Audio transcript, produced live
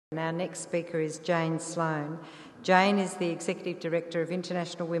Our next speaker is Jane Sloane. Jane is the Executive Director of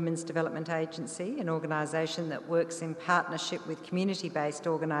International Women's Development Agency, an organisation that works in partnership with community-based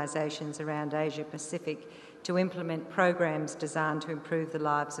organisations around Asia Pacific to implement programs designed to improve the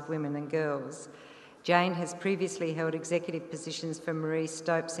lives of women and girls. Jane has previously held executive positions for Marie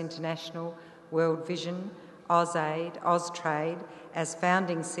Stopes International, World Vision, AusAid, Austrade, as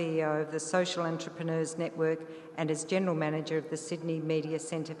founding CEO of the Social Entrepreneurs Network and as General Manager of the Sydney Media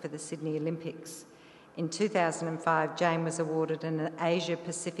Centre for the Sydney Olympics. In 2005, Jane was awarded an Asia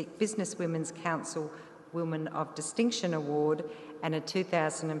Pacific Business Women's Council Women of Distinction Award and a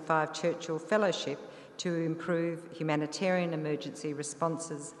 2005 Churchill Fellowship to improve humanitarian emergency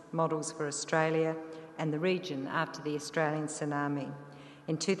responses models for Australia and the region after the Australian tsunami.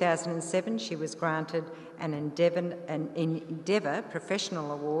 In 2007, she was granted an Endeavour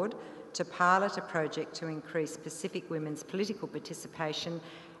Professional Award to pilot a project to increase Pacific women's political participation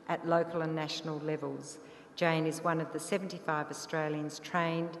at local and national levels. Jane is one of the 75 Australians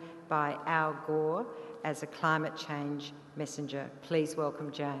trained by Al Gore as a climate change messenger. Please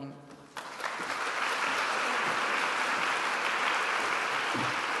welcome Jane.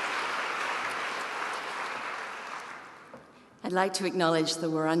 I'd like to acknowledge the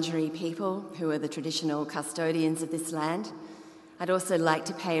Wurundjeri people, who are the traditional custodians of this land. I'd also like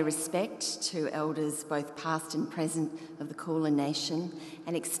to pay respect to elders both past and present of the Kulin Nation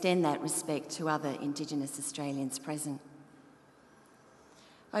and extend that respect to other Indigenous Australians present.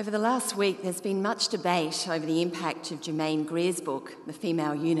 Over the last week, there's been much debate over the impact of Germaine Greer's book, The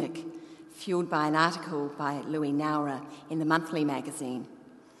Female Eunuch, fuelled by an article by Louis Naura in the Monthly magazine.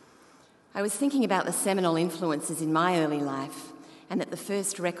 I was thinking about the seminal influences in my early life and that the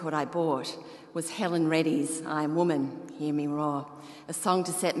first record I bought was Helen Reddy's I Am Woman, Hear Me Roar, a song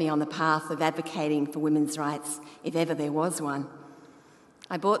to set me on the path of advocating for women's rights, if ever there was one.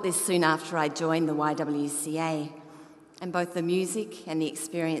 I bought this soon after I joined the YWCA, and both the music and the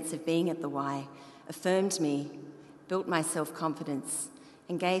experience of being at the Y affirmed me, built my self-confidence,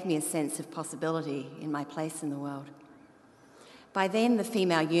 and gave me a sense of possibility in my place in the world. By then, The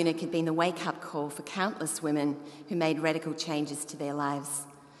Female Eunuch had been the wake-up call for countless women who made radical changes to their lives.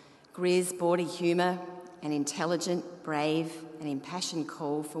 Greer's bawdy humour, an intelligent, brave and impassioned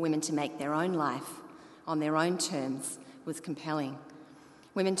call for women to make their own life on their own terms was compelling.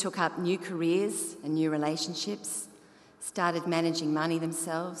 Women took up new careers and new relationships, started managing money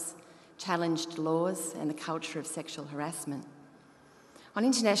themselves, challenged laws and the culture of sexual harassment. On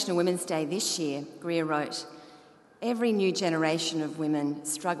International Women's Day this year, Greer wrote, "Every new generation of women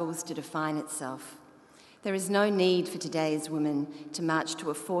struggles to define itself. There is no need for today's women to march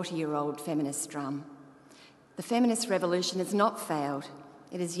to a 40-year-old feminist drum. The feminist revolution has not failed.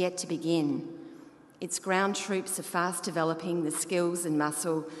 It is yet to begin. Its ground troops are fast developing the skills and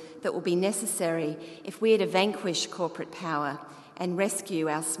muscle that will be necessary if we are to vanquish corporate power and rescue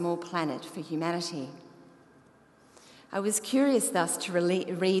our small planet for humanity." I was curious thus to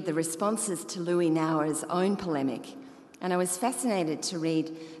read the responses to Louis Naura's own polemic, and I was fascinated to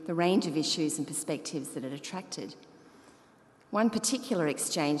read the range of issues and perspectives that it attracted. One particular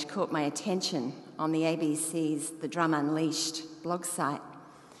exchange caught my attention on the ABC's The Drum Unleashed blog site.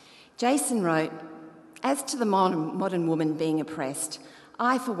 Jason wrote, "As to the modern woman being oppressed,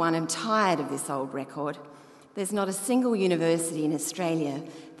 I for one am tired of this old record. There's not a single university in Australia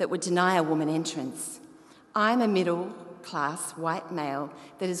that would deny a woman entrance. I'm a middle-class white male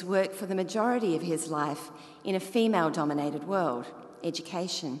that has worked for the majority of his life in a female-dominated world,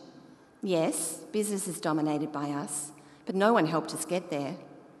 education. Yes, business is dominated by us, but no one helped us get there.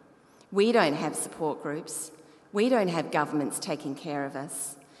 We don't have support groups. We don't have governments taking care of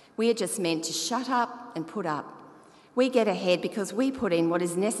us. We are just meant to shut up and put up. We get ahead because we put in what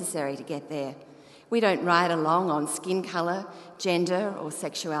is necessary to get there. We don't ride along on skin colour, gender or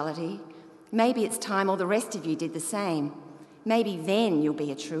sexuality. Maybe it's time all the rest of you did the same. Maybe then you'll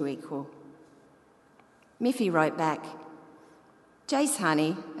be a true equal." Miffy wrote back, "Jace,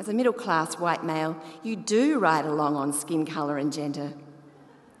 honey, as a middle-class white male, you do ride along on skin colour and gender.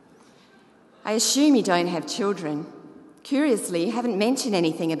 I assume you don't have children. Curiously, you haven't mentioned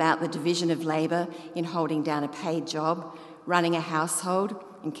anything about the division of labour in holding down a paid job, running a household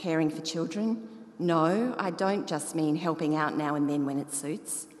and caring for children. No, I don't just mean helping out now and then when it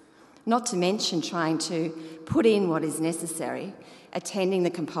suits. Not to mention trying to put in what is necessary, attending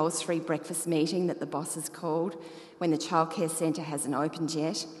the compulsory breakfast meeting that the boss has called when the childcare centre hasn't opened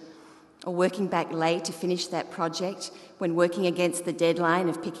yet, or working back late to finish that project when working against the deadline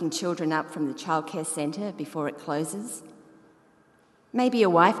of picking children up from the childcare centre before it closes. Maybe your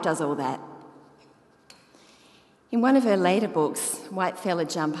wife does all that. In one of her later books, White Fella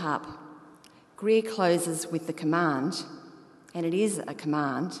Jump Up, Greer closes with the command, and it is a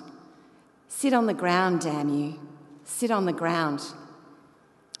command, "Sit on the ground, damn you, sit on the ground."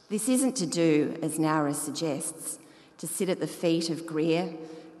 This isn't to do, as Nowra suggests, to sit at the feet of Greer,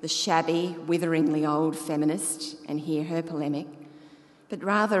 the shabby, witheringly old feminist, and hear her polemic, but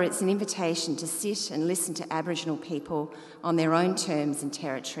rather it's an invitation to sit and listen to Aboriginal people on their own terms and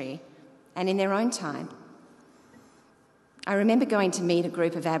territory, and in their own time. I remember going to meet a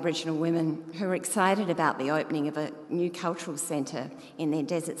group of Aboriginal women who were excited about the opening of a new cultural centre in their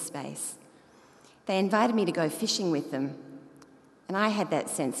desert space. They invited me to go fishing with them, and I had that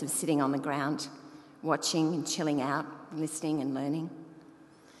sense of sitting on the ground, watching and chilling out, listening and learning.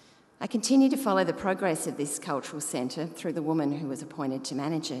 I continued to follow the progress of this cultural centre through the woman who was appointed to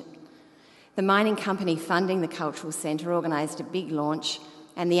manage it. The mining company funding the cultural centre organised a big launch,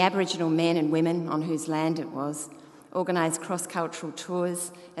 and the Aboriginal men and women on whose land it was organised cross-cultural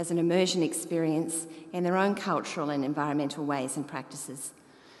tours as an immersion experience in their own cultural and environmental ways and practices.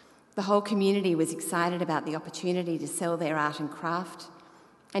 The whole community was excited about the opportunity to sell their art and craft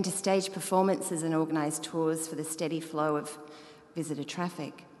and to stage performances and organise tours for the steady flow of visitor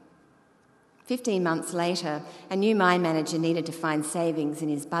traffic. 15 months later, a new mine manager needed to find savings in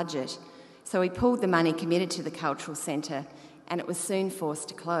his budget, so he pulled the money committed to the cultural centre, and it was soon forced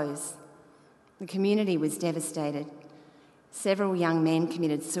to close. The community was devastated. Several young men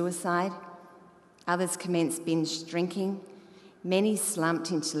committed suicide, others commenced binge drinking, many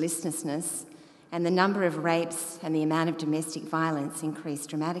slumped into listlessness, and the number of rapes and the amount of domestic violence increased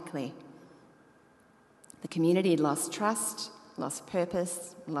dramatically. The community had lost trust, lost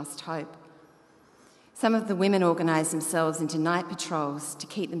purpose, lost hope. Some of the women organised themselves into night patrols to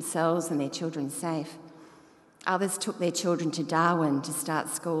keep themselves and their children safe. Others took their children to Darwin to start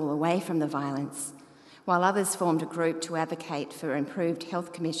school away from the violence, while others formed a group to advocate for improved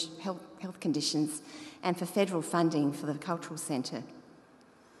health conditions and for federal funding for the cultural centre.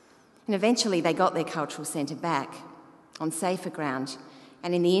 And eventually they got their cultural centre back on safer ground,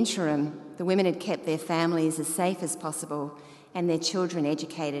 and in the interim, the women had kept their families as safe as possible and their children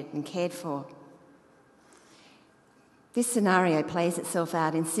educated and cared for. This scenario plays itself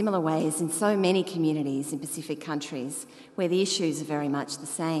out in similar ways in so many communities in Pacific countries where the issues are very much the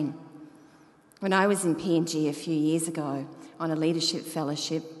same. When I was in PNG a few years ago on a leadership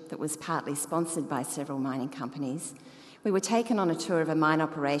fellowship that was partly sponsored by several mining companies, we were taken on a tour of a mine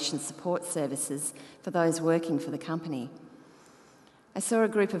operations support services for those working for the company. I saw a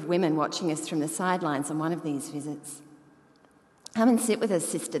group of women watching us from the sidelines on one of these visits. "Come and sit with us,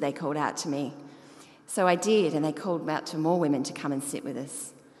 sister," they called out to me. So I did, and they called out to more women to come and sit with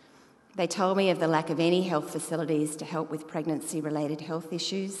us. They told me of the lack of any health facilities to help with pregnancy-related health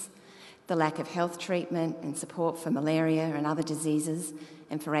issues, the lack of health treatment and support for malaria and other diseases,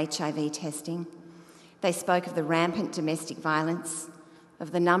 and for HIV testing. They spoke of the rampant domestic violence,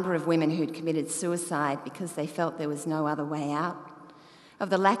 of the number of women who'd committed suicide because they felt there was no other way out, of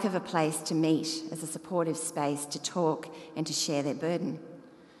the lack of a place to meet as a supportive space to talk and to share their burden.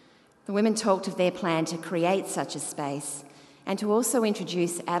 The women talked of their plan to create such a space and to also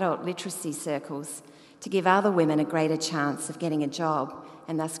introduce adult literacy circles to give other women a greater chance of getting a job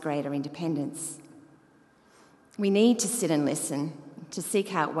and thus greater independence. We need to sit and listen, to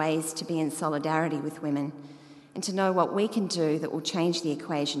seek out ways to be in solidarity with women and to know what we can do that will change the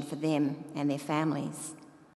equation for them and their families.